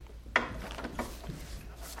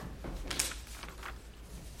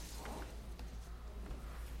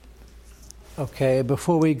Okay,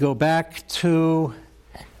 before we go back to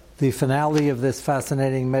the finale of this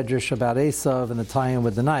fascinating medrash about Esav and the tie-in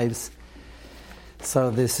with the knives,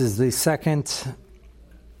 so this is the second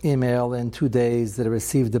email in 2 days that I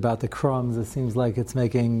received about the crumbs. It seems like it's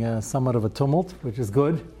making somewhat of a tumult, which is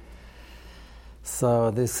good.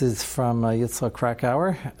 So this is from Yitzhak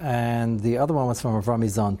Krakauer, and the other one was from Avrami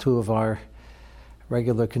Zon, two of our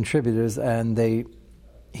regular contributors, and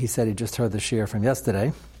he said he just heard the shir from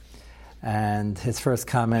yesterday. And his first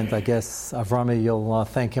comment, I guess, Avrami, you'll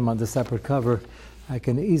thank him on the separate cover. I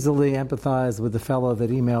can easily empathize with the fellow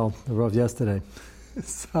that emailed the Rav yesterday.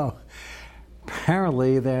 So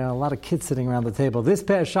apparently there are a lot of kids sitting around the table. This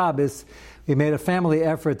past Shabbos, we made a family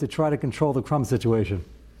effort to try to control the crumb situation.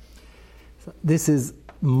 So this is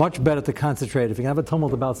much better to concentrate. If you can have a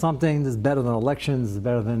tumult about something, this is better than elections, it's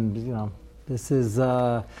better than, this is,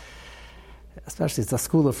 especially it's a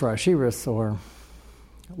school for Ashiris or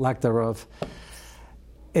lack thereof.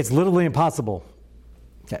 It's literally impossible.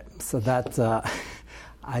 Okay, so that,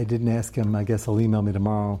 I didn't ask him. I guess he'll email me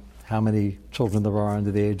tomorrow how many children there are under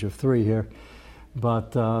the age of 3 here.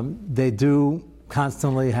 But they do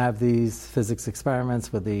constantly have these physics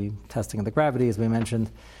experiments with the testing of the gravity, as we mentioned,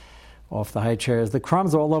 off the high chairs. The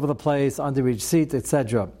crumbs are all over the place, under each seat,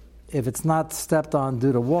 etc. If it's not stepped on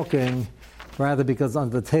due to walking, rather because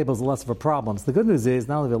under the table is less of a problem. So the good news is,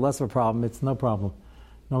 not only is it less of a problem, it's no problem.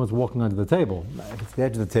 No one's walking under the table. If it's the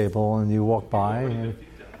edge of the table and you walk by,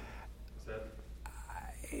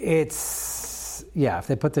 if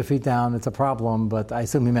they put their feet down, it's a problem, but I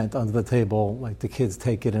assume he meant under the table, like the kids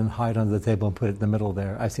take it and hide under the table and put it in the middle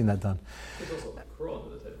there. I've seen that done. There's also a crawl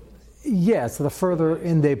under the table. Yeah, so the further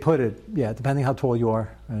in they put it, depending how tall you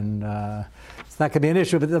are, and so that could be an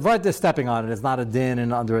issue, but the fact they're stepping on it is not a din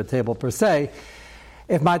and under a table per se.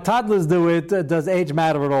 If my toddlers do it, does age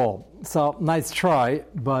matter at all? So, nice try,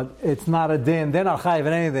 but it's not a din. They're not chayiv in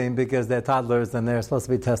anything because they're toddlers and they're supposed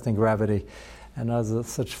to be testing gravity. And that's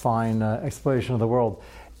such fine exploration of the world.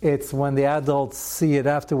 It's when the adults see it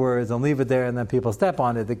afterwards and leave it there and then people step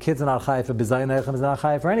on it. The kids are not chayiv for b'zayin echem, is not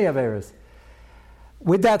chayiv for any averos.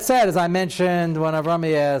 With that said, as I mentioned when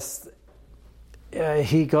Avrami asked,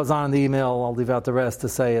 he goes on in the email, I'll leave out the rest, to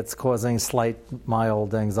say it's causing slight,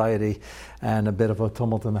 mild anxiety and a bit of a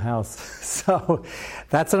tumult in the house. So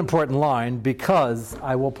that's an important line because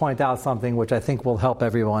I will point out something which I think will help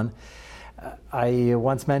everyone. I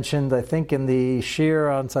once mentioned, I think in the shir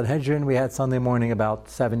on Sanhedrin we had Sunday morning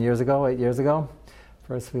about 8 years ago.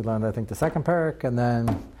 First we learned, I think, the second parak, and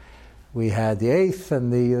then we had the 8th,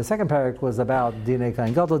 and the second parak was about Dinei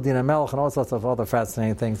Kain Gadol, Dinei Melech, and all sorts of other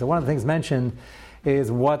fascinating things. So one of the things mentioned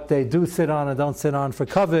is what they do sit on and don't sit on for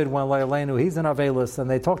covet when Leilenu, he's in Avelis,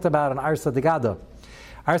 and they talked about an Arsa Degada.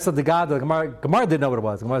 Arsa Degada, Gemara didn't know what it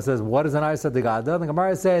was. Gemara says, what is an Arsa Degada? The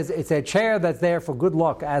Gemara says, it's a chair that's there for good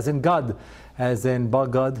luck, as in Gad, as in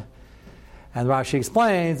Bagad. And Rashi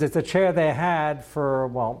explains, it's a chair they had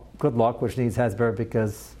for, good luck, which needs Hesber,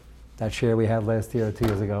 because that chair we had last year or 2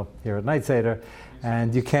 years ago here at Night Seder.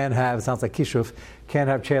 And you can't have, it sounds like Kishuf, can't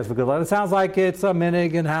have chairs for good luck. It sounds like it's a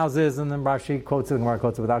minig in houses, and then Rashi quotes it, and Gemara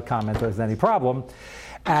quotes it without comment, if there's any problem.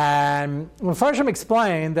 And Mepharshim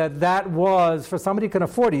explained that was for somebody who can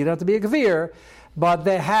afford it. You don't have to be a gvir, but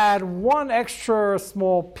they had one extra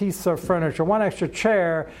small piece of furniture, one extra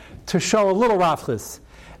chair to show a little rafchis.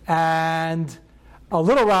 And a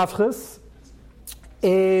little rafchis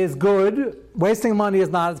is good. Wasting money is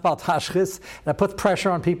not. It's about tashchis. That puts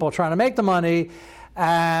pressure on people trying to make the money.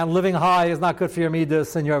 And living high is not good for your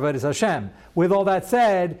midas and your avodas Hashem. With all that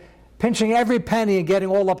said, pinching every penny and getting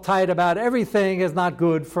all uptight about everything is not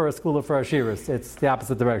good for a school of for Ashiris. It's the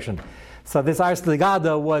opposite direction. So this Ars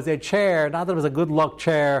Ligada was a chair, not that it was a good luck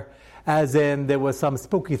chair, as in there was some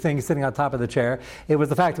spooky thing sitting on top of the chair. It was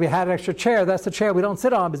the fact that we had an extra chair. That's the chair we don't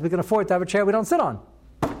sit on because we can afford to have a chair we don't sit on,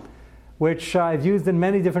 which I've used in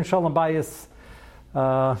many different Shalom Bayis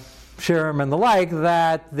Shirim and the like,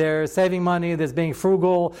 that they're saving money, there's being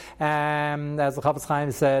frugal, and as the Chafetz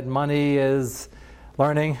Chaim said, money is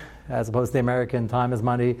learning, as opposed to the American time is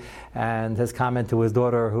money. And his comment to his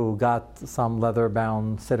daughter, who got some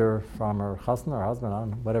leather-bound sitter from her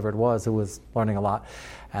husband, whatever it was, who was learning a lot.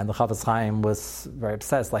 And the Chafetz Chaim was very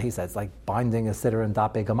obsessed. Like he said, it's like binding a sitter in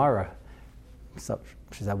Dapei Gemara. So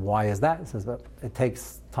she said, why is that? He says, well, it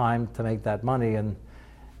takes time to make that money, and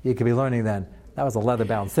you could be learning then. That was a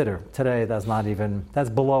leather-bound sitter. Today, that's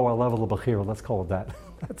below our level of Bechira, let's call it that.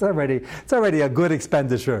 It's already a good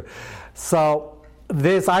expenditure. So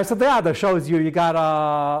this Arsa De'ada shows you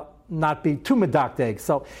gotta not be too medactic.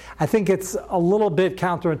 So I think it's a little bit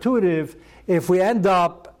counterintuitive if we end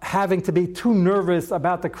up having to be too nervous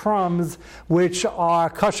about the crumbs, which are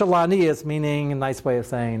kasher la'aniyos, meaning a nice way of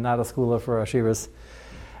saying not a schooler for ashiras.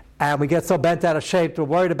 And we get so bent out of shape, we're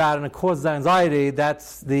worried about it, and it causes anxiety.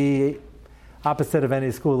 That's the opposite of any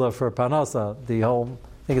schooler for parnasa. The whole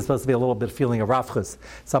thing is supposed to be a little bit feeling of rafchus.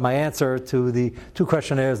 So my answer to the two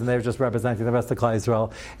questionnaires, and they're just representing the rest of Klal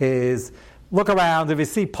Yisrael, is look around. If you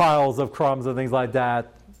see piles of crumbs and things like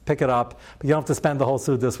that, pick it up. But you don't have to spend the whole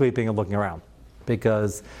Suda sweeping and looking around,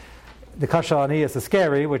 because the kasher aniyos is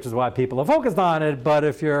scary, which is why people are focused on it. But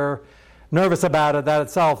if you're nervous about it, that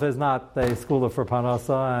itself is not a schooler for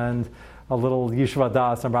parnasa, and a little yeshiva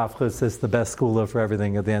das and rafchus is the best schooler for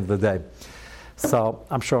everything at the end of the day. So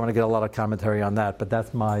I'm sure I'm going to get a lot of commentary on that, but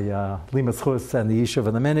that's my limas chus and the yeshiva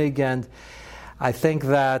and the minig. And I think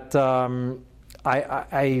that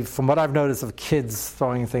I from what I've noticed of kids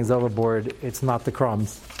throwing things overboard, it's not the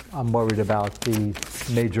crumbs. I'm worried about the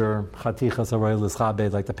major chatichas aroilis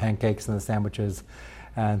chabed, like the pancakes and the sandwiches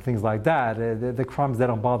and things like that. The crumbs they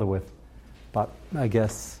don't bother with. But I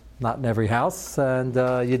guess not in every house, and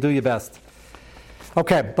you do your best.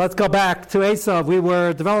 Okay, let's go back to Esav. We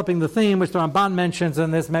were developing the theme, which the Ramban mentions,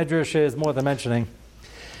 and this medrash is more than mentioning,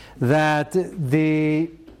 that the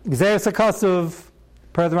Gzeres HaKasuv,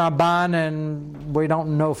 per the Ramban, and we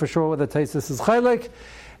don't know for sure whether Taisus is chaylik,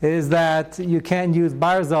 is that you can't use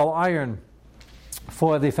barzel, iron,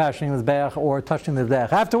 for the fashioning of the Mizbeach or touching the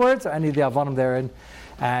Mizbeach afterwards. I need the avonim therein,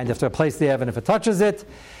 and you have to replace the Evan if it touches it.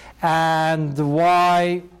 And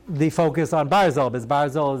why the focus on barzel? Because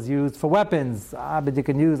barzel is used for weapons, but you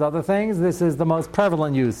can use other things. This is the most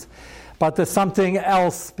prevalent use. But there's something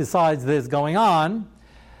else besides this going on,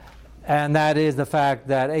 and that is the fact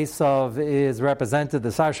that Esav is represented, the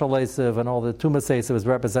Sarshal Esav and all the Tumas Esav is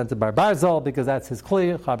represented by barzel, because that's his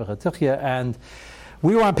kli, Chabach HaTichya. And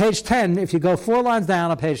we were on page 10. If you go 4 lines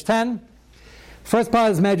down on page 10, first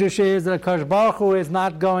part of this medrash is that Akash Baruch Hu is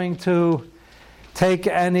not going to take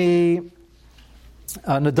any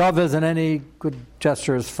nadavas and any good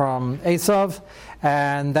gestures from Esav,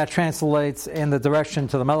 and that translates in the direction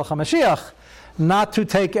to the Melech HaMashiach, not to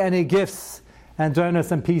take any gifts and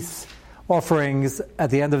donos and peace offerings at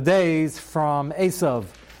the end of days from Esav,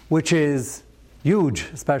 which is huge,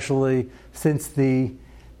 especially since the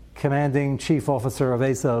commanding chief officer of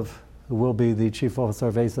Esav, who will be the chief officer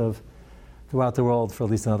of Esav throughout the world for at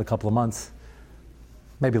least another couple of months,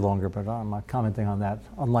 maybe longer, but I'm not commenting on that.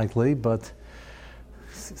 Unlikely, but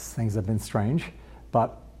things have been strange.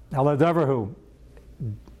 But Hala Deverhu,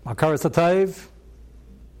 Hakaras HaTayv,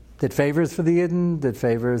 did favors for the Yidden, did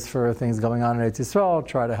favors for things going on in Eretz Yisrael,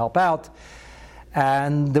 try to help out.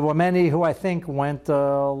 And there were many who I think went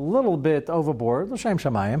a little bit overboard, L'Shem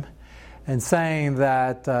Shamayim, in saying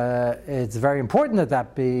that it's very important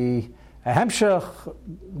that be a hemshech.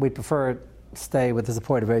 We prefer it stay with the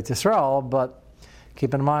support of Eretz Yisrael, but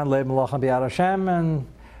keep in mind, Leib Malachim B'Yad Hashem, and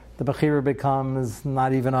the Bechira becomes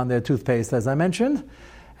not even on their toothpaste, as I mentioned,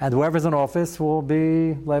 and whoever's in office will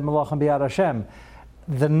be Leib Malachim B'Yad Hashem.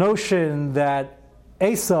 The notion that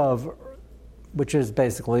Esav, which is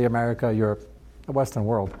basically America, Europe, the Western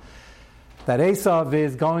world, that Esav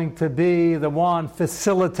is going to be the one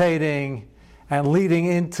facilitating and leading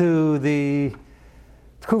into the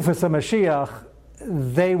Tkufas HaMashiach,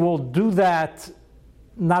 they will do that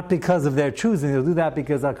not because of their choosing. They'll do that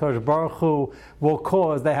because HaKadosh Baruch Hu will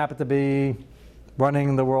cause. They happen to be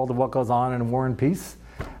running the world of what goes on in war and peace.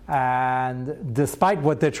 And despite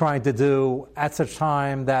what they're trying to do, at such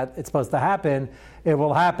time that it's supposed to happen, it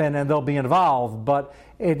will happen and they'll be involved. But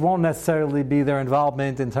it won't necessarily be their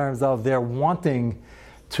involvement in terms of their wanting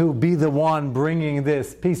to be the one bringing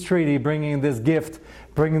this peace treaty, bringing this gift,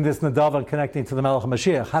 bringing this nadava, connecting to the Melech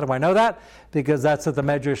HaMashiach. How do I know that? Because that's what the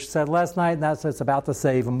Medrash said last night, and that's what it's about to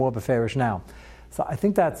say even more beferish now. So I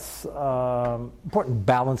think that's important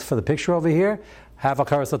balance for the picture over here. Have a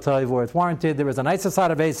Hakaras HaTayv where it's warranted. There is a nicer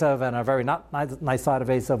side of Esav and a very not nice side of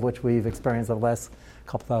Esav, which we've experienced over the last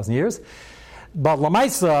couple thousand years. But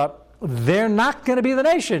Lamaisa, they're not going to be the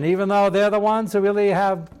nation, even though they're the ones who really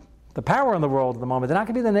have the power in the world at the moment. They're not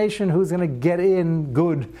going to be the nation who's going to get in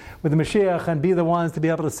good with the Mashiach and be the ones to be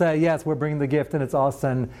able to say, yes, we're bringing the gift and it's us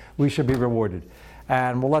and we should be rewarded.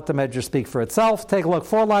 And we'll let the Medrash speak for itself. Take a look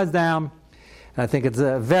 4 lines down. And I think it's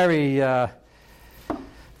a very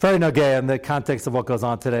nogay in the context of what goes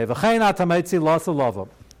on today. V'chein atametzi lasa lava.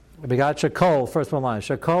 We got Shekol, first one line.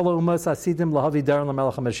 Shekol umas asidim lahavi daron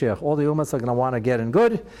l'melech HaMashiach. All the umas are going to want to get in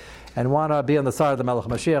good and want to be on the side of the Melech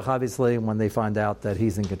HaMashiach, obviously, when they find out that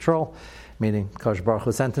he's in control, meaning Kosh Baruch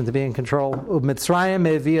Hu sent him to be in control. Mitzrayim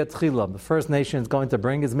me'eviyah tchila. The first nation is going to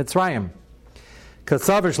bring is Mitzrayim. Because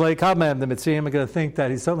Savish le'ikab me'em, the Mitzrayim are going to think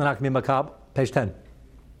that he's certainly not going to be Makab. Page 10.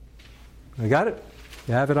 You got it?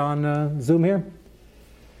 You have it on Zoom here?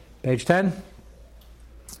 Page 10?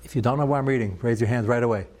 If you don't know what I'm reading, raise your hands right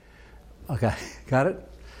away. Okay, got it?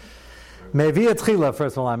 Mevi'at Chila,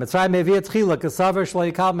 first of all. Mitzrayim Mevi'at Chila, Kasavar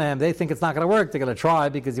Shloi Yikal Mehem. They think it's not going to work. They're going to try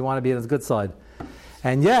because you want to be on his good side.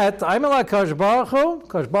 And yet, I'm like Kosh Baruch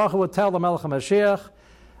Hu would tell the Melech HaMashiach,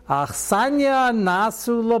 Achsanya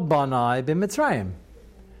Nasu Labanai b'Mitzrayim.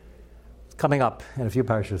 It's coming up in a few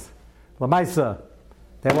parashas. Lamaisa,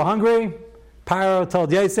 they were hungry. Paro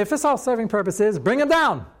told Yosef, for self-serving purposes, bring him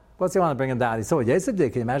down. What's he want to bring him down? He saw what Yosef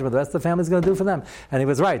did. Can you imagine what the rest of the family is going to do for them? And he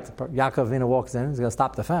was right. Yaakov Avinu walks in, he's going to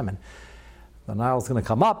stop the famine. The Nile's going to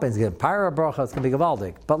come up, and he's going to Pyra Bracha, it's going to be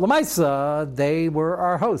Gavaldik. But Lamaisa, they were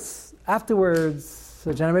our hosts. Afterwards,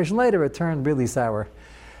 a generation later, it turned really sour.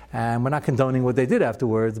 And we're not condoning what they did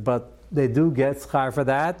afterwards, but they do get schar for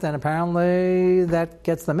that, and apparently that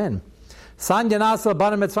gets them in. San Yanasa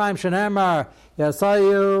Bana Mitzrayim Shenemar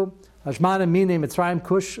Yasayu Hashmana Mini Mitzrayim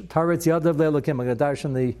Kush Taretz Yadav Le'Elokim. I'm going to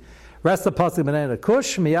darshan the rest of the pasuk B'nei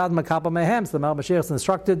Kush Miyad Makapa Mehem. So the Melech Mashiach is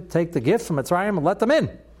instructed, take the gift from Mitzrayim and let them in.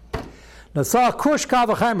 Nasa Kush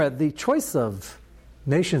Kavachemer. The choice of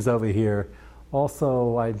nations over here.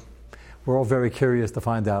 Also, we're all very curious to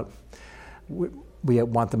find out. We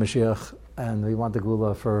want the Mashiach and we want the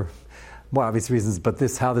Gula for more obvious reasons, but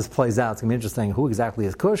how this plays out, it's going to be interesting. Who exactly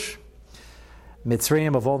is Kush?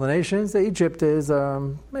 Mitzrayim, of all the nations, Egypt is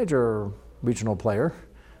a major regional player,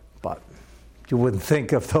 but you wouldn't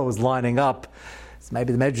think of those lining up. So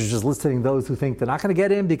maybe the Medrash is just listing those who think they're not going to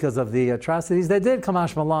get in because of the atrocities they did.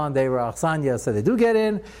 Kamash Malan, they were Achsanya, so they do get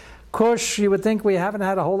in. Kush, you would think we haven't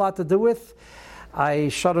had a whole lot to do with. I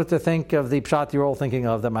shudder to think of the Pshat you're all thinking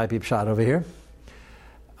of that might be Pshat over here.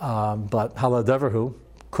 But Haladeverhu,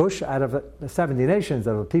 Kush, out of the 70 nations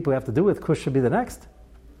of people we have to do with, Kush should be the next.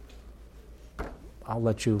 I'll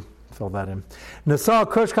let you fill that in. Nasa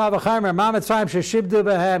Kush Kavachimer, Ma Mitzrayim Sheshibdu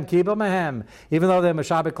Behem, Kiba Mehem. Even though they're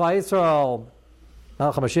Meshabek Klal Yisrael,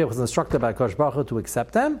 Melech HaMashiach was instructed by Kosh Baruch Hu to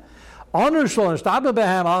accept them. Anu Shlo Nishtabdu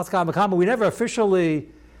Behem, Alaskam Bekama. We never officially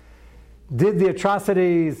did the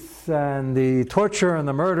atrocities and the torture and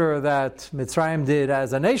the murder that Mitzrayim did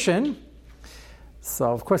as a nation.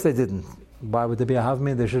 So, of course they didn't. Why would there be a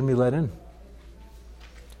Havmi? They shouldn't be let in.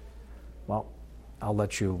 Well, I'll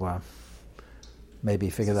let you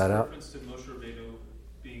maybe figure that out. Reference to Moshe Rabbeinu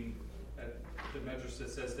being at the Medrash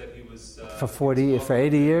that says that he was for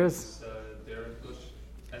 80 years. There in Kush,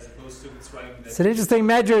 as opposed to Mitzrayim. It's an interesting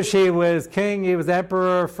Medrash. He was king. He was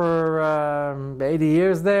emperor for 80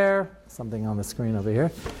 years there. Something on the screen over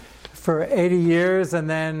here. For 80 years, and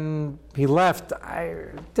then he left. I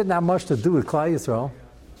didn't have much to do with Klal Yisrael.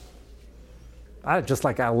 Just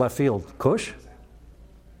like out of left field, Kush.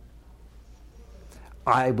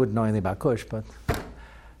 I wouldn't know anything about Kush, but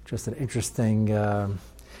just an interesting in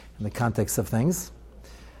the context of things.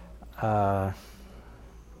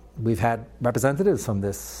 We've had representatives from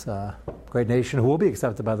this great nation who will be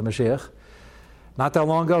accepted by the Mashiach not that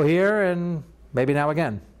long ago here, and maybe now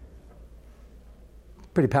again.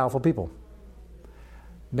 Pretty powerful people.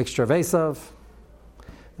 Mixture of Esav.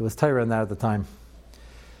 There was Torah in that at the time.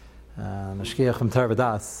 Nashkiach from Torah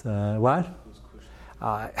V'das. What?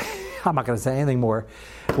 I'm not going to say anything more.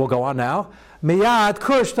 We'll go on now. Miyad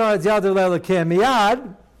Kush towards Yadu Lelakim.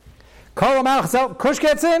 Miyad. Kol HaMalchus. Kush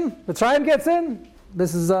gets in. Mitzrayim gets in.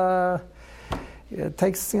 This is it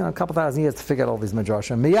takes a couple thousand years to figure out all these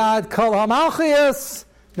midrashim. Miyad Kol HaMalchus.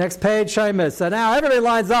 Next page, Shemus. So now everybody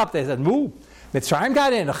lines up. They said, "Moo." Mitzrayim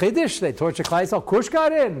got in. A Chiddush. They tortured Klal Yisrael. Kush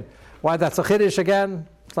got in. Why that's a Chiddush again?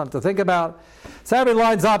 Something to think about. So everybody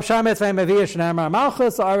lines up. Shemetz ve'Mevi'ah Shneimar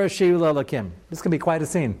Malchus Arashi Lelakim. This can be quite a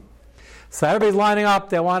scene. So everybody's lining up.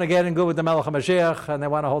 They want to get in good with the Melech HaMashiach, and they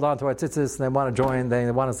want to hold on to our tzitzis, and they want to join. They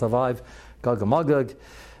want to survive Gog HaMagog.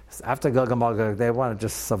 After Gog HaMagog, they want to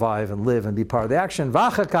just survive and live and be part of the action.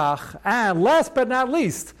 V'achakach, and last but not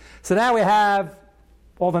least, so now we have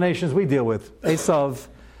all the nations we deal with. Esav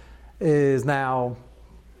is now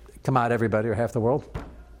come out everybody or half the world.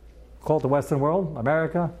 Call it the Western world,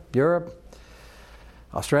 America, Europe,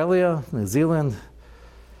 Australia, New Zealand,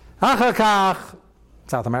 Achakach,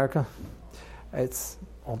 South America. It's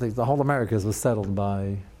all the whole Americas was settled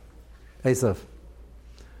by Esav.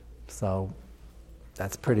 So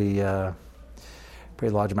that's pretty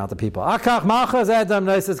large amount of people. Akach Machaz Edom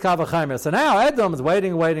Noises Kavachaimer. So now Edom is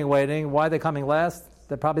waiting. Why are they coming last?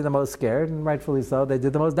 They're probably the most scared, and rightfully so. They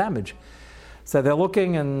did the most damage. So they're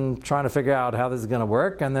looking and trying to figure out how this is going to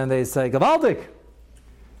work, and then they say, Gavaldik,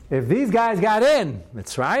 if these guys got in,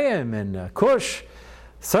 Mitzrayim and Kush,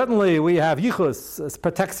 certainly we have Yichus,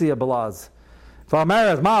 Protexia Balaz.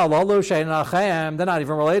 They're not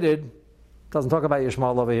even related. Doesn't talk about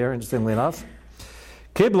Yishmael over here, interestingly enough.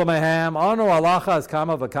 Kibla mehem anu alacha as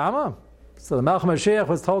kama v'kama. So the Melech Mashiach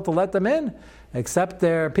was told to let them in, accept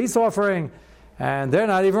their peace offering, and they're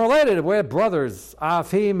not even related. We're brothers.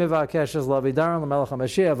 Afi mivakeshes lavidaron l'Melech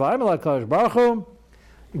Mashiach v'ayim l'Kadosh Baruch Hu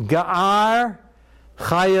ga'ar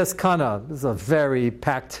chayas kana. This is a very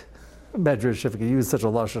packed medrash if you could use such a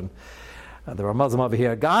lashon. There are Muslim over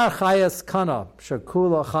here. Ga'ar chayas kana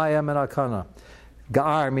shakula chaya min kana.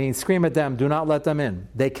 Ga'ar means scream at them, do not let them in.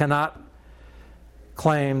 They cannot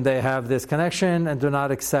claim they have this connection and do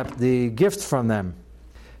not accept the gifts from them.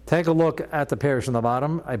 Take a look at the parish on the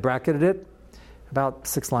bottom. I bracketed it about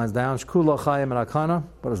 6 lines down. Shkula chayim and akana.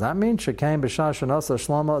 What does that mean? Shekaim b'shah shenasa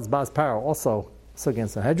Shlomo is Bas Paro. Also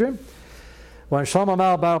against the Hedrim. When Shlomo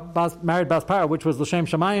married Bas Paro, which was L'Shem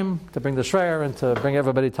Shamayim, to bring the Shreyer and to bring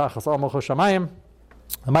everybody Tachas Almochu Shamayim,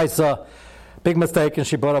 the Maisa, big mistake, and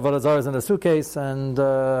she brought Avodah Zarah in a suitcase and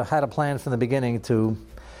had a plan from the beginning to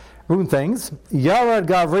ruin things. Yarad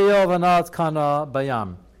Gavriel v'naz kana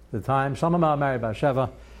bayam. The time Shlomo married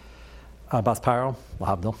Bathsheba, Bas Paro,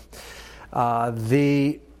 Lahabdil.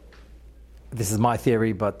 This is my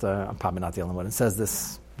theory, but I'm probably not the only one. It says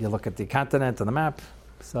this. You look at the continent on the map.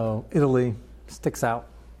 So Italy sticks out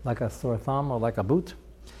like a sore thumb or like a boot.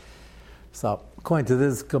 So according to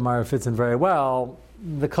this, Gemara fits in very well.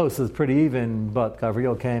 The coast is pretty even, but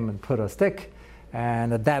Gavriel came and put a stick.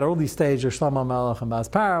 And at that early stage of Shlomo Melech and Bas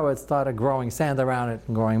Paro, it started growing sand around it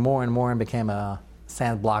and growing more and more and became a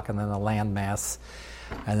sand block and then a land mass.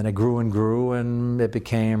 And then it grew and it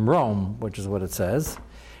became Rome, which is what it says.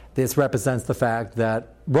 This represents the fact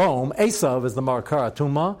that Rome, Esav, is the Markar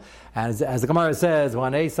Tuma. And as the Gemara says,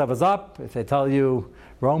 when Esav is up, if they tell you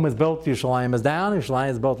Rome is built, Yerushalayim is down. Yerushalayim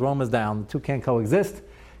is built, Rome is down. The two can't coexist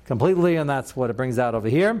completely, and that's what it brings out over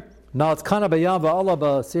here. Now it's Kana Bayam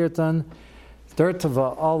Va'alav Sirtan, Dirt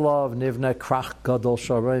Va'alav Nivne Krach Gadol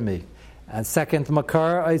Sharemi. And second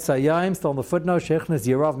Makar, Eisayim, still in the footnote, Sheikhnes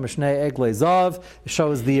Yerav Mishnei Egle Zav,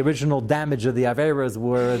 shows the original damage of the Averas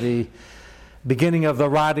were the beginning of the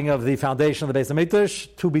rotting of the foundation of the Beis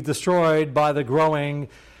HaMikdash to be destroyed by the growing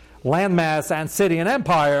landmass and city and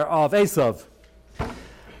empire of Esav.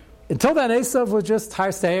 Until then, Esav was just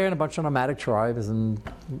Har Seir and a bunch of nomadic tribes and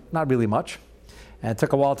not really much. And it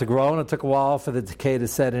took a while to grow, and it took a while for the decay to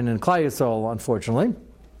set in Klal Yisrael, unfortunately.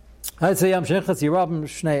 Then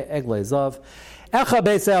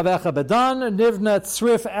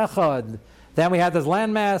we had this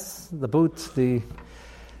landmass, the Boot, the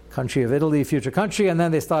country of Italy, future country, and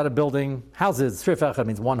then they started building houses. Srif Echad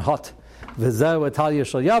means one hut. V'zeu Italia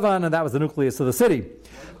Shel Yavan, and that was the nucleus of the city.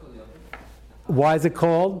 Why is it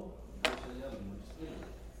called?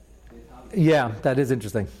 Yeah, that is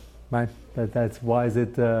interesting, right? That's why is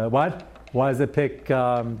it what? Why does it pick?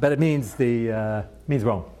 But it means means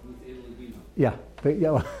Rome. Yeah,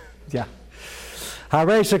 yeah.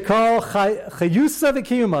 This is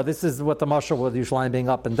what the mashal with Yerushalayim being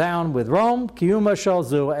up and down with Rome. Kiyuma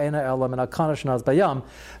shalzu ena elam and akanash naz bayam.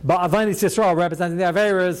 But Avanis Yisrael representing the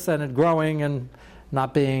Averas and it growing and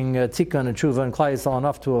not being Tikkun and Tshuva and Klal Yisrael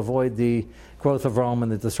enough to avoid the growth of Rome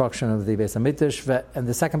and the destruction of the Beis HaMikdash. And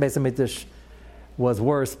the second Beis HaMikdash was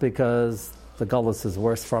worse because the Gullus is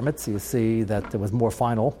worse from it. So you see that it was more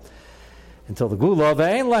final until the Gula.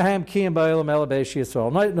 Ve'ein lahem kiyum ba'elam ela b'eish Yisrael.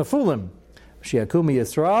 Nefulim. Shiakumi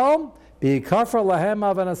Yisrael, be kafar lahem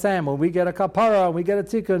avanasam. When we get a kapara, we get a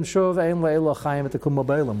tikkun, shuv ein le'elo chayim at the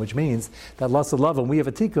kumabaylim, which means that lots of love, and we have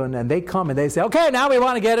a tikkun, and they come and they say, okay, now we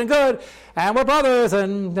want to get in good, and we're brothers,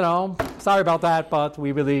 and sorry about that, but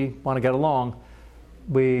we really want to get along.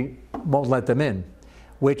 We won't let them in,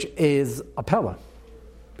 which is a pella,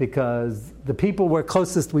 because the people we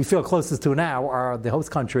feel closest to now are the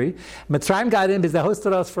host country. Mitzrayim got in because they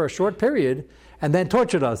hosted us for a short period and then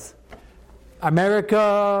tortured us.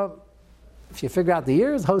 America, if you figure out the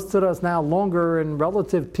years, hosted us now longer in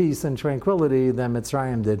relative peace and tranquility than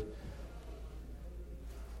Mitzrayim did.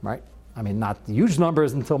 Right? I mean, not huge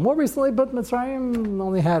numbers until more recently, but Mitzrayim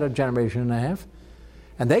only had a generation and a half.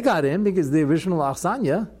 And they got in because the original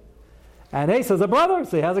Achsanya, and Esau's a brother,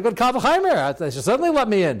 so he has a good Kavach Haimer. They should certainly let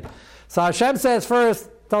me in. So Hashem says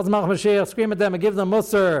first, tells Malach Mashiach, scream at them and give them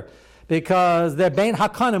Musar, because they're Bein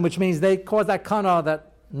HaKanim, which means they caused that Kana, that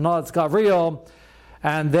Nods Gavriel,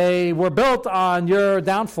 and they were built on your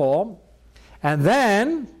downfall. And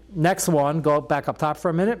then, next one, go back up top for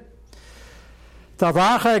a minute.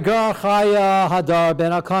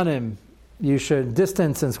 You should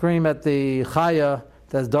distance and scream at the Chaya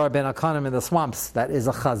that's Dar Ben Akanim in the swamps. That is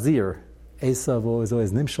a Chazir. Esav is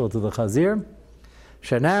always nimshal to the Chazir.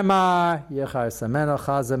 Shenamar Yechar Semena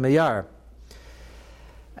Chazir Meyar.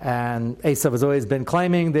 And Esav has always been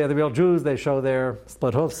claiming they're the real Jews. They show their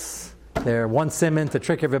split hoofs, their one simon to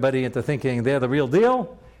trick everybody into thinking they're the real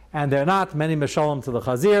deal, and they're not. Many mishalom to the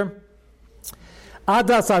Chazir.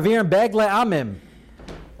 Adas Avir Begle Amim.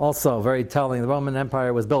 Also very telling. The Roman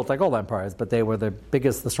Empire was built like all empires, but they were the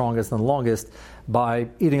biggest, the strongest, and the longest by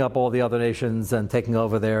eating up all the other nations and taking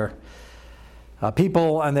over their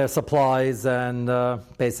people and their supplies and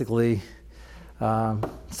basically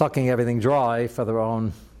sucking everything dry for their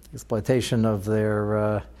own exploitation of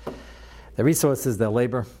their resources, their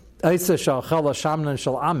labor. They're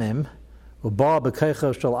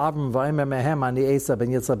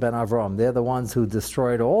the ones who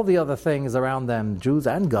destroyed all the other things around them, Jews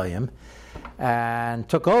and Goyim, and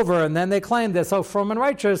took over, and then they claimed they're so from and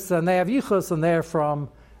righteous, and they have Yichus, and they're from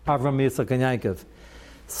Avram, Yitzchak, and Yaakov.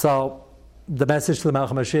 So the message to the Melech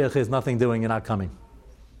HaMashiach is nothing doing, you're not coming,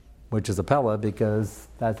 which is a pella, because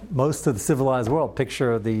that most of the civilized world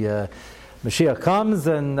picture the Mashiach comes,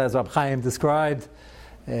 and as Rab Chaim described,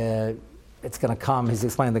 it's going to come, he's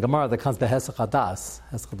explaining the Gemara, that comes by Hesach Hadas.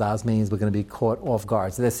 Hesach Hadas means we're going to be caught off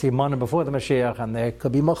guard. So there's Simanim before the Mashiach, and there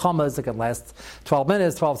could be Muhammad's that could last 12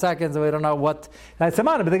 minutes, 12 seconds, and we don't know what. That's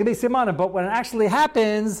Simanim, but there could be Simanim. But when it actually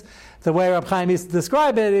happens, the way Rab Chaim used to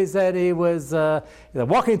describe it, he said he was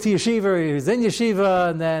walking to yeshiva, he was in yeshiva,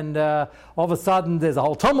 and then all of a sudden there's a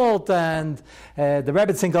whole tumult, and the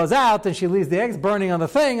Rebbetzin goes out, and she leaves the eggs burning on the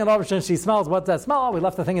thing, and all of a sudden she smells, what's that smell? Oh, we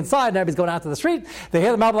left the thing inside, and everybody's going out to the street. They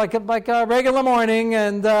hear them out like a regular morning,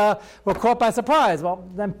 and we're caught by surprise. Well,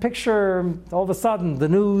 then picture all of a sudden the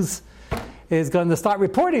news is going to start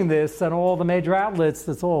reporting this, and all the major outlets,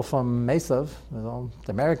 it's all from Esav,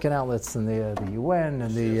 the American outlets, and the UN,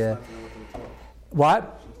 and the...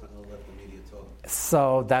 what?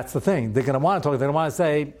 So that's the thing. They're going to want to talk. They're going to want to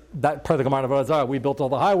say that per the Gemara of Azar, we built all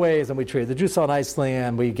the highways and we treated the Jews so nicely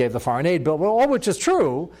and we gave the foreign aid bill, all which is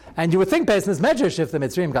true. And you would think based on this Medrash, if the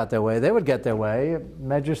Mitzrayim got their way, they would get their way.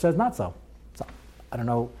 Medrash says not so. So I don't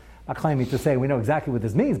know. I'm not claiming to say we know exactly what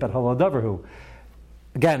this means, but Halo Davarhu.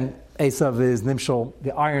 Again, Esav is Nimshal.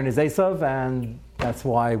 The iron is Esav, and that's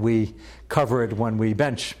why we cover it when we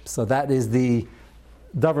bench. So that is the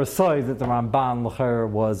Davar Soy that the Ramban L'cher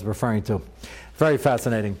was referring to. Very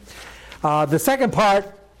fascinating. The second part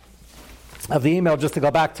of the email, just to go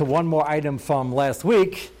back to one more item from last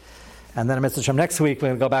week, and then Mr. Shem next week, we're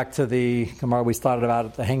going to go back to the Gemara we started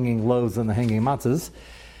about, the hanging loaves and the hanging matzahs.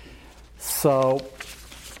 So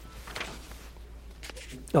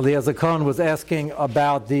Eliezer Cohen was asking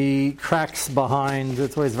about the cracks behind.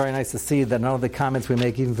 It's always very nice to see that none of the comments we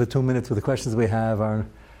make, even for 2 minutes with the questions we have,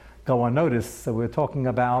 go unnoticed. So we're talking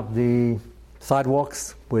about the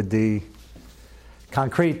sidewalks with the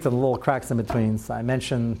concrete and the little cracks in between. So I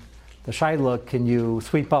mentioned the shaila, can you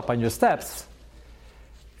sweep up on your steps?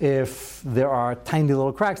 If there are tiny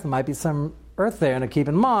little cracks, there might be some earth there. And to keep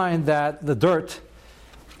in mind that the dirt,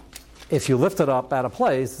 if you lift it up at a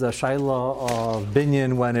place, the shaila of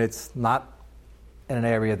binyan when it's not in an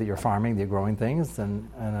area that you're farming, that you're growing things, and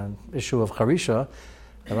an issue of charisha,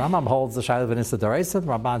 the Rambam holds the shaila of an issa d'oraisa. The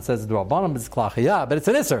Ramban says the Rabbanim is klachiyah, but it's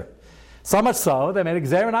an isser. So much so, they made a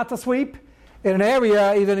gzera not to sweep in an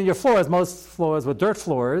area, even in your floors, most floors with dirt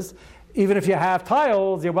floors. Even if you have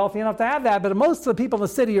tiles, you're wealthy enough to have that, but most of the people in the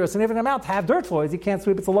city, or a significant amount, have dirt floors. You can't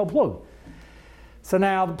sweep, it's a low plug. So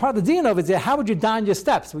now, part of the din of it is, how would you don your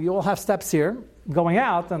steps? Well, you all have steps here going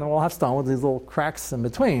out, and they all have stone with these little cracks in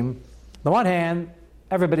between. On the one hand,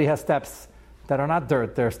 everybody has steps that are not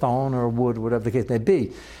dirt, they're stone or wood, whatever the case may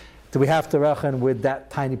be. Do we have to reckon with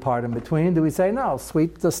that tiny part in between? Do we say, no,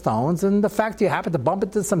 sweep the stones, and the fact you happen to bump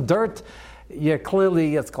into some dirt, you're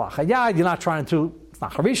clearly, it's klachayad, you're not trying to, it's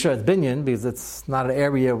not charisha, it's binyan, because it's not an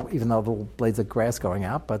area, even though the little blades of grass going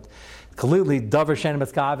out, but clearly davar shen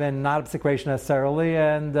mitzkavin, not a psikration necessarily,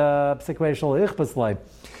 and psikration ichbaslay.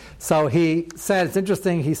 So he said, it's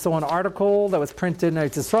interesting, he saw an article that was printed in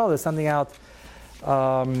Eretz Yisrael, there's something out,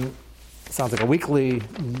 sounds like a weekly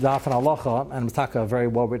daf and halacha, and it's a very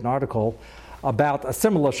well-written article about a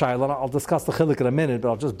similar shayla. I'll discuss the chiluk in a minute, but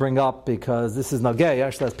I'll just bring up, because this is nagay,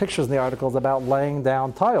 actually has pictures in the articles about laying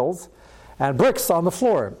down tiles and bricks on the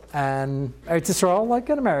floor. And Eretz Yisrael, like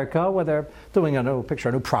in America, where they're doing a new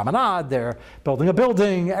promenade, they're building a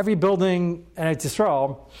building. Every building in Eretz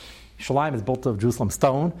Yisrael, Shalim is built of Jerusalem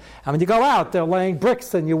stone. And when you go out, they're laying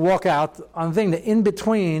bricks, and you walk out on the thing. The in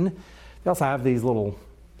between, they also have these little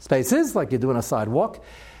spaces, like you do on a sidewalk.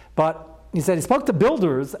 But he said he spoke to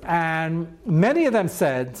builders, and many of them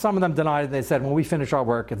said, some of them denied it, they said, when we finish our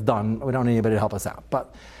work, it's done, we don't need anybody to help us out.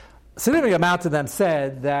 But a significant amount of them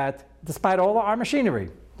said that despite all our machinery,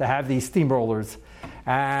 They have these steamrollers,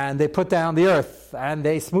 and they put down the earth, and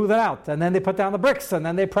they smooth it out, and then they put down the bricks, and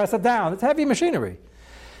then they press it down. It's heavy machinery.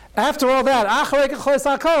 After all that,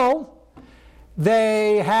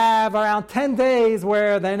 they have around 10 days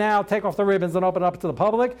where they now take off the ribbons and open it up to the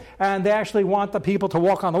public, and they actually want the people to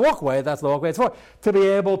walk on the walkway, that's the walkway it's for, to be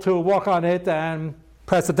able to walk on it and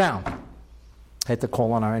press it down. I hate to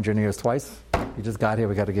call on our engineers twice. You just got here,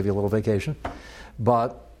 we got to give you a little vacation.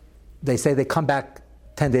 But they say they come back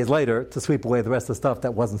 10 days later to sweep away the rest of the stuff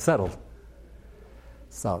that wasn't settled.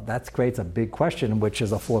 So that creates a big question, which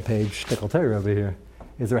is a 4-page Shtickle Torah over here.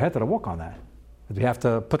 Is there a heter to walk on that? Do we have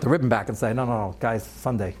to put the ribbon back and say, no, guys,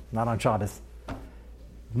 Sunday, not on Shabbos?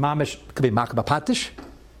 Mamish could be makba patish.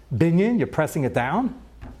 Binyan, you're pressing it down.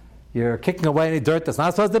 You're kicking away any dirt that's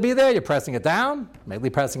not supposed to be there. You're pressing it down, mainly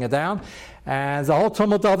pressing it down. And the whole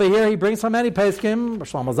tumult over here, he brings from many Peskim,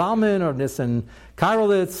 Shlomo Zalman, or Nissen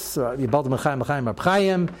Karolitz, or Yibald Mechaim Reb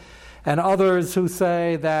Chaim, and others who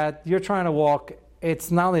say that you're trying to walk. It's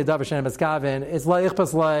not only a Davar Shein Miskavin, it's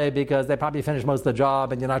Leichpas Lei because they probably finished most of the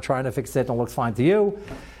job and you're not trying to fix it and it looks fine to you.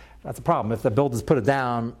 That's a problem. If the builders put it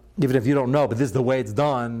down, even if you don't know, but this is the way it's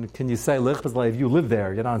done, can you say Leichpas Lei if you live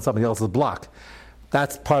there, you're not on somebody else's block?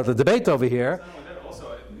 That's part of the debate over here. It's not only that,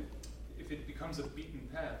 also, if it becomes a beaten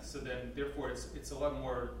path, so then therefore it's a lot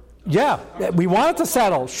more. Yeah, we want it to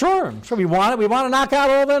settle. Sure. We want it. We want to knock out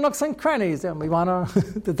all the nooks and crannies, and we want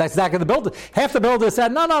to. That's exactly the builder. Half the builders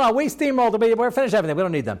said, "No, we steamrolled. We're finished everything. We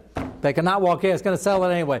don't need them. They cannot walk here. It's going to sell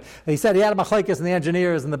it anyway." He said he had a machlekes and the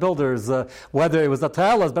engineers and the builders, whether it was the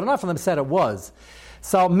Taelas, but enough of them said it was.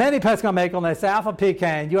 So many Pesach make and they say, Alpha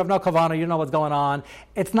Pecan, you have no kavanah, you know what's going on.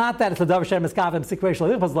 It's not that it's a Davar Shein Miskavim situation.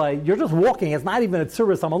 You're just walking. It's not even a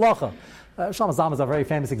tzuras hamalacha. Shlomo Zalman is a very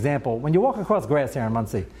famous example. When you walk across grass here in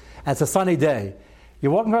Monsey, and it's a sunny day,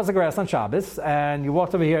 you're walking across the grass on Shabbos, and you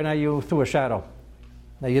walked over here, now you threw a shadow.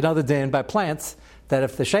 Now you know the din by plants, that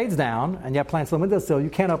if the shade's down, and you have plants on the windowsill, you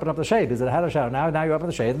can't open up the shade, because it had a shadow. Now you open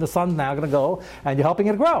the shade, and the sun's now going to go, and you're helping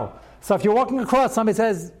it grow. So if you're walking across, somebody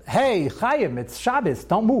says, hey, Chaim, it's Shabbos,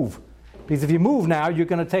 don't move. Because if you move now, you're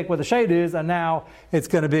going to take where the shade is, and now it's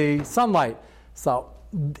going to be sunlight. So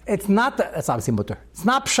it's not that, it's obviously mutter. It's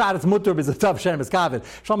not pshat, it's mutter, because it's Davar Shein Miskavin.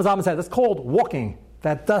 Shlomo Zalman said, it's called walking.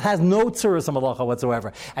 That has no tzuras hamalacha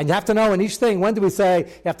whatsoever. And you have to know in each thing, when do we say,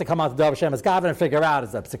 you have to come out to Davar Shein Miskavin and figure out,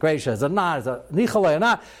 is it psikresha, is it not, is it nichale or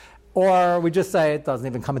not? Or we just say it doesn't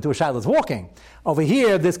even come into a shadow, it's walking. Over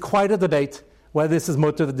here, there's quite a debate whether this is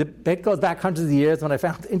mutter. The debate goes back hundreds of years. When I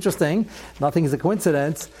found interesting, nothing is a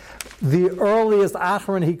coincidence, the earliest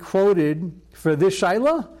Acharon he quoted for this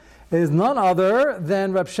shaila is none other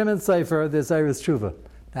than Reb Shimon Sefer, the Zayris Tshuva.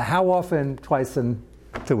 Now, how often? Twice in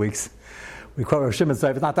 2 weeks. We quote Reb Shimon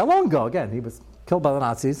Sefer. It's not that long ago. Again, he was killed by the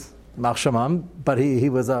Nazis, Mach Shamam, but he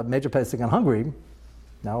was a major Pesach in Hungary,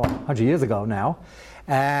 now 100 years ago now.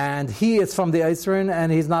 And he is from the Eisrin,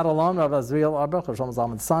 and he's not alone. Rav Azriel Arbach, Rav Shlomo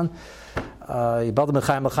Zalman's son, Yibald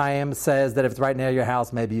Mechaim L'chaim says that if it's right near your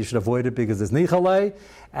house, maybe you should avoid it because it's nichale.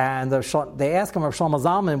 And they ask him, Rav Shlomo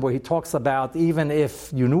Zalman, where he talks about even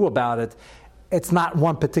if you knew about it, it's not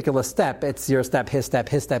one particular step. It's your step, his step,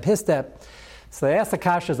 his step, his step. So they ask the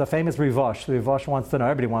Kasha, a famous Rivosh. The Rivosh wants to know,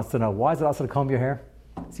 everybody wants to know, why is it also to comb your hair?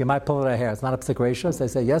 So you might pull out a hair. It's not a psik ratio. So they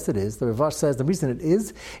say, yes, it is. The Rivosh says the reason it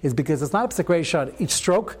is because it's not a psik ratio on each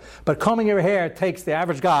stroke, but combing your hair takes the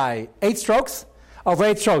average guy 8 strokes. Over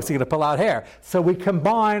 8 strokes, you're going to pull out hair. So we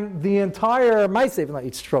combine the entire ma'aseh, even though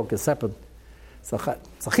each stroke is separate. So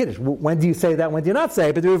it's a chiddush. When do you say that? When do you not say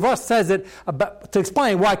it? But the Rivosh says it to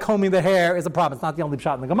explain why combing the hair is a problem. It's not the only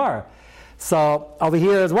pshat in the Gemara. So over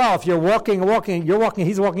here as well, if you're walking, you're walking,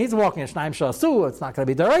 he's walking, Shnaim Shasu, it's not going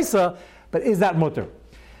to be deraisa, but is that mutter?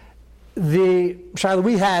 The shaila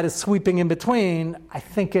we had is sweeping in between. I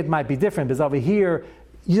think it might be different because over here,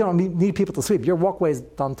 you don't need people to sweep. Your walkway is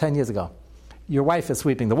done 10 years ago. Your wife is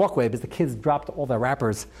sweeping the walkway because the kids dropped all their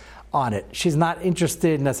wrappers on it. She's not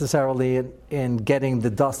interested necessarily in getting the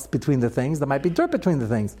dust between the things. There might be dirt between the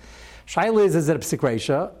things. Shaila is it a psik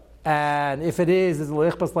ratio? And if it is it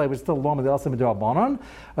leichpas lei, which is still long with the also midrabanan?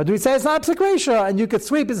 Or do we say it's not a psik ratio and you could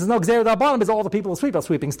sweep? There's no gzeir d'rabanan because all the people who sweep are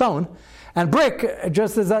sweeping stone and brick.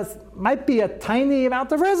 Just as that might be a tiny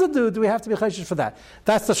amount of residue. Do we have to be chayshish for that?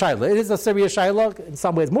 That's the shaila. It is a serious shaila, in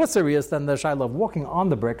some ways more serious than the shaila of walking on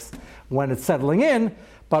the bricks when it's settling in.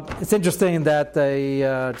 But it's interesting that they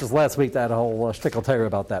just last week they had a whole shtickle Torah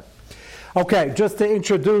about that. Okay, just to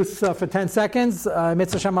introduce for 10 seconds,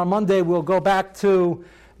 Mitzvah Shem on Monday we'll go back to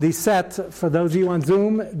the set, for those of you on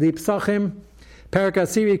Zoom, the Psachim, Perek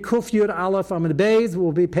Asiri, Kuf Yud Aleph Amud Beis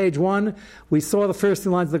will be page 1. We saw the first 2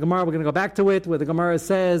 lines of the Gemara. We're going to go back to it, where the Gemara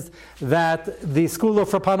says that the skula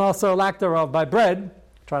for panos or lack thereof by bread,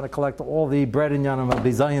 trying to collect all the bread in Yanam of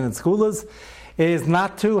Bizayin and Skulas, is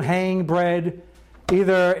not to hang bread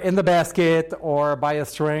either in the basket or by a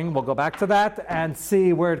string. We'll go back to that and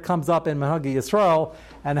see where it comes up in Minhagi Yisrael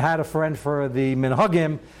and how to friend for the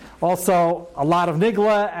Minhagim. Also, a lot of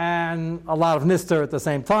Nigla and a lot of Nister at the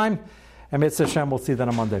same time. And Mitzvah Hashem, we'll see that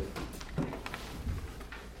on Monday.